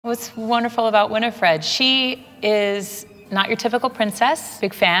What's wonderful about Winnifred, she is not your typical princess.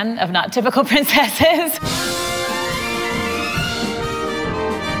 Big fan of not typical princesses.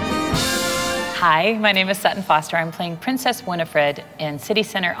 Hi, my name is Sutton Foster. I'm playing Princess Winnifred in City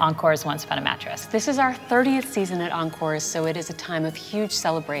Center Encores Once Upon a Mattress. This is our 30th season at Encores, so it is a time of huge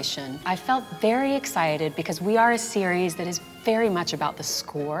celebration. I felt very excited because we are a series that is very much about the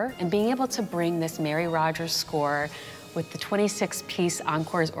score, and being able to bring this Mary Rodgers score with the 26-piece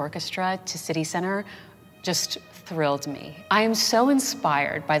Encores Orchestra to City Center just thrilled me. I am so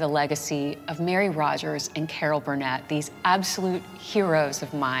inspired by the legacy of Mary Rodgers and Carroll Burnett, these absolute heroes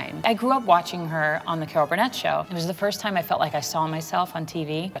of mine. I grew up watching her on the Carroll Burnett show. It was the first time I felt like I saw myself on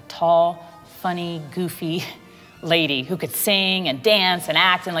TV. A tall, funny, goofy lady who could sing and dance and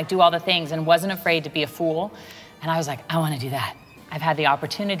act and like do all the things and wasn't afraid to be a fool. And I was like, I want to do that. I've had the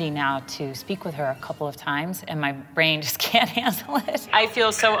opportunity now to speak with her a couple of times and my brain just can't handle it. I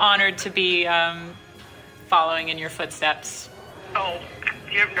feel so honored to be following in your footsteps. Oh,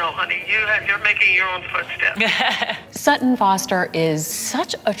 no, honey, you're making your own footsteps. Sutton Foster is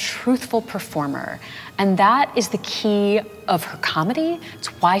such a truthful performer, and that is the key of her comedy. It's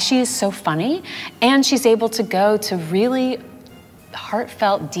why she is so funny, and she's able to go to really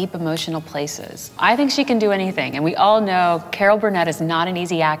heartfelt, deep, emotional places. I think she can do anything, and we all know Carroll Burnett is not an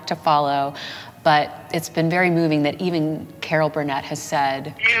easy act to follow, but it's been very moving that even Carroll Burnett has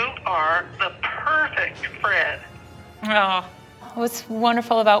said, You are the perfect friend. Oh, what's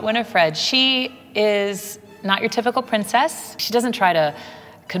wonderful about Winnifred, she is not your typical princess. She doesn't try to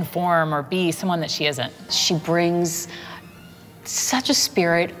conform or be someone that she isn't. She brings such a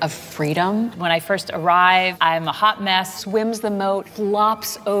spirit of freedom. When I first arrive, I'm a hot mess. Swims the moat,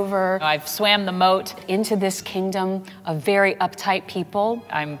 flops over. I've swam the moat into this kingdom of very uptight people.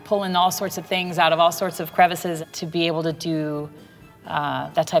 I'm pulling all sorts of things out of all sorts of crevices. To be able to do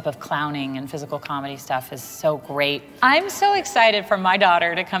that type of clowning and physical comedy stuff is so great. I'm so excited for my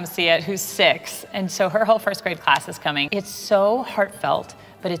daughter to come see it, who's 6, and so her whole first grade class is coming. It's so heartfelt,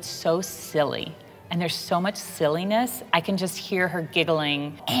 but it's so silly. And there's so much silliness. I can just hear her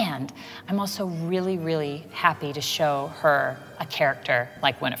giggling. And I'm also really, really happy to show her a character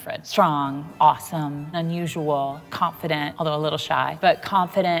like Winnifred. Strong, awesome, unusual, confident, although a little shy, but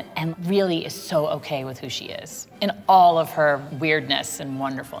confident and really is so okay with who she is in all of her weirdness and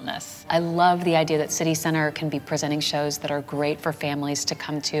wonderfulness. I love the idea that City Center can be presenting shows that are great for families to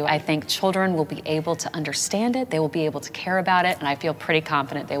come to. I think children will be able to understand it, they will be able to care about it, and I feel pretty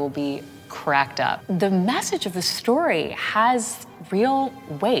confident they will be cracked up. The message of the story has real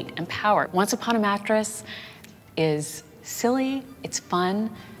weight and power. Once Upon a Mattress is silly, it's fun,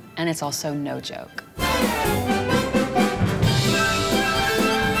 and it's also no joke.